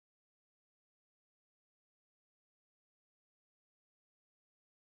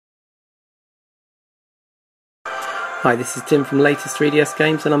Hi, this is Tim from Latest 3DS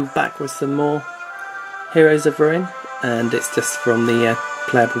Games, and I'm back with some more Heroes of Ruin, and it's just from the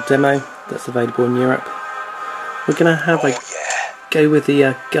playable demo that's available in Europe. We're going to have a go with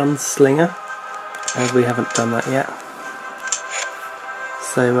the Gunslinger, as we haven't done that yet.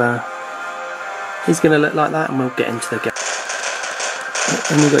 So he's going to look like that, and we'll get into the game.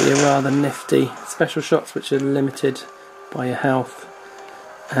 And you've got your rather nifty special shots, which are limited by your health,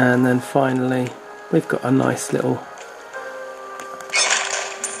 and then finally we've got a nice little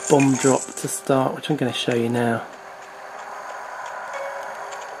bomb drop to start, which I'm going to show you now.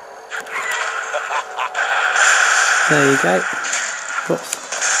 There you go. Whoops.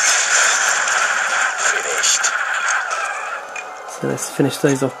 Finished. So let's finish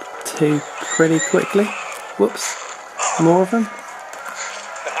those off two pretty quickly. Whoops. More of them.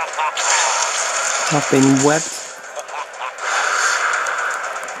 I've been webbed.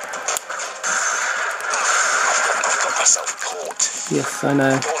 I've got myself caught. Yes, I know.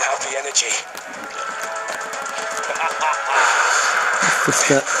 I don't have the energy. It's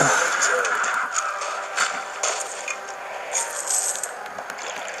just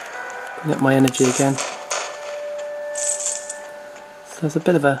bring up my energy again. So there's a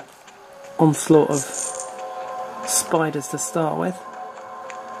bit of a onslaught of spiders to start with,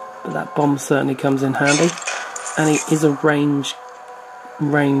 but that bomb certainly comes in handy. And he is a range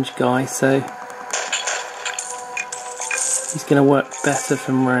guy, so he's going to work better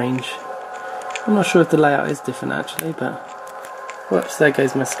from range. I'm not sure if the layout is different actually, but whoops, there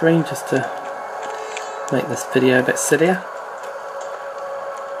goes my screen just to make this video a bit sillier.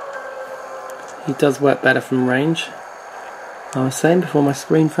 He does work better from range, I was saying before my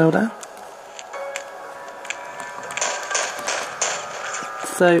screen fell down.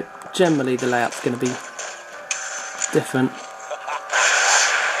 So generally the layout's going to be different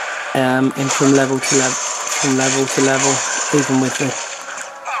in from level to level, even with the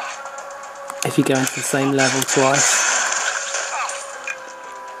if you go into the same level twice.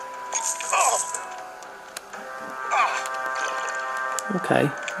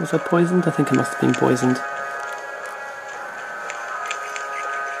 Okay, was I poisoned? I think I must have been poisoned.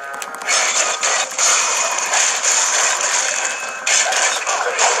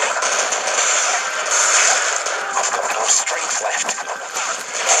 I've got no strength left.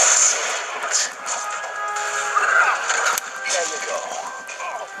 There you go.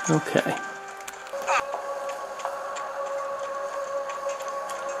 Okay.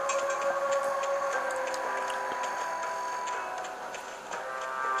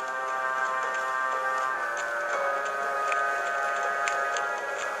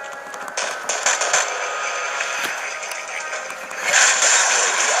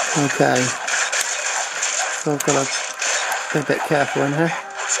 Okay, so I've got to be a bit careful in here.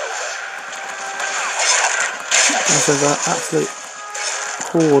 This is an absolute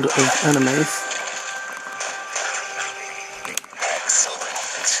horde of enemies. Excellent.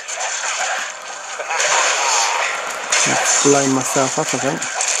 I've blown myself up, I think.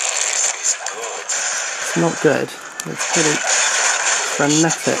 This is good. It's not good, it's pretty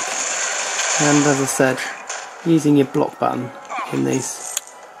frenetic. And as I said, using your block button in these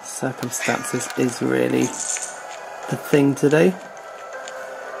circumstances is really the thing to do.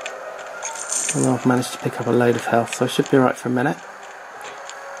 Although I've managed to pick up a load of health, so I should be right for a minute.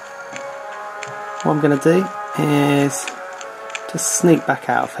 What I'm going to do is just sneak back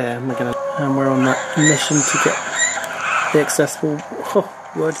out of here, and we're on that mission to get the accessible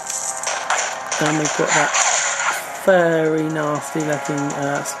wood, and we've got that very nasty looking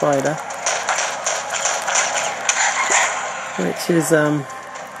spider, which is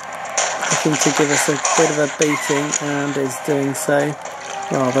looking to give us a bit of a beating, and is doing so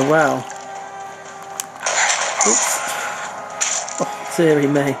rather well. Oops. Oh, dearie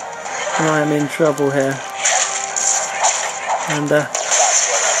me. I am in trouble here. And I've got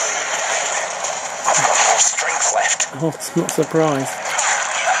no strength left. oh, I'm not surprised.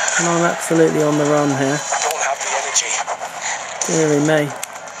 And I'm absolutely on the run here. I don't have the energy. Dearie me.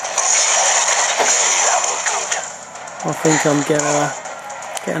 That looked good. I think I'm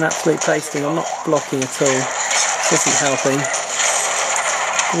getting an absolute pasting. I'm not blocking at all. This isn't helping.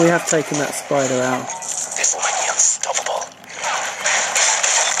 We have taken that spider out. This will make me unstoppable.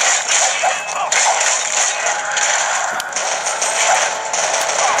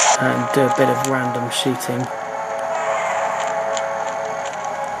 And do a bit of random shooting.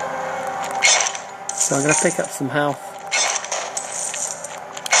 So I'm going to pick up some health.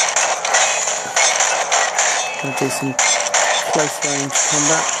 Going to do some close range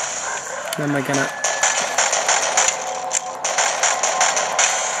combat. Then we're going to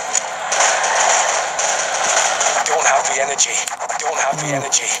energy. I don't have the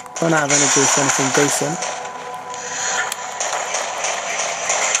energy. Run out of energy for anything decent.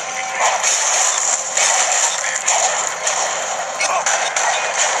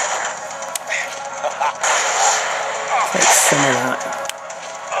 Take some of that.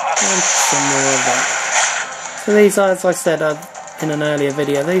 And some more of that. So these are, as I said in an earlier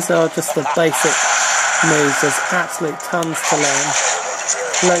video, these are just the basic moves. There's absolute tons to learn.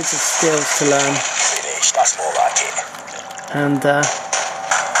 Loads of skills to learn. That's more like it. And the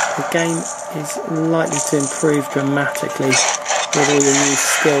game is likely to improve dramatically with all your new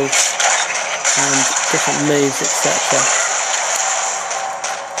skills and different moves, etc.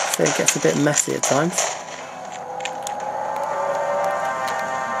 So it gets a bit messy at times.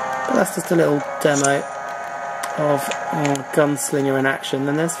 But that's just a little demo of Gunslinger in action.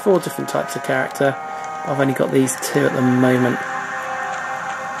 And there's 4 different types of character. I've only got these 2 at the moment.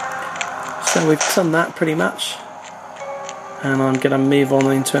 So we've done that pretty much. And I'm going to move on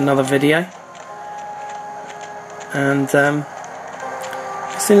into another video. And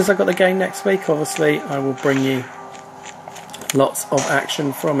as soon as I've got the game next week, obviously I will bring you lots of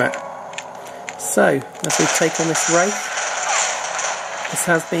action from it. So, as we take on this race, this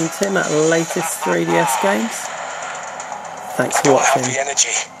has been Tim at Latest 3DS Games. Thanks for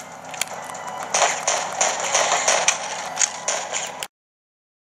watching.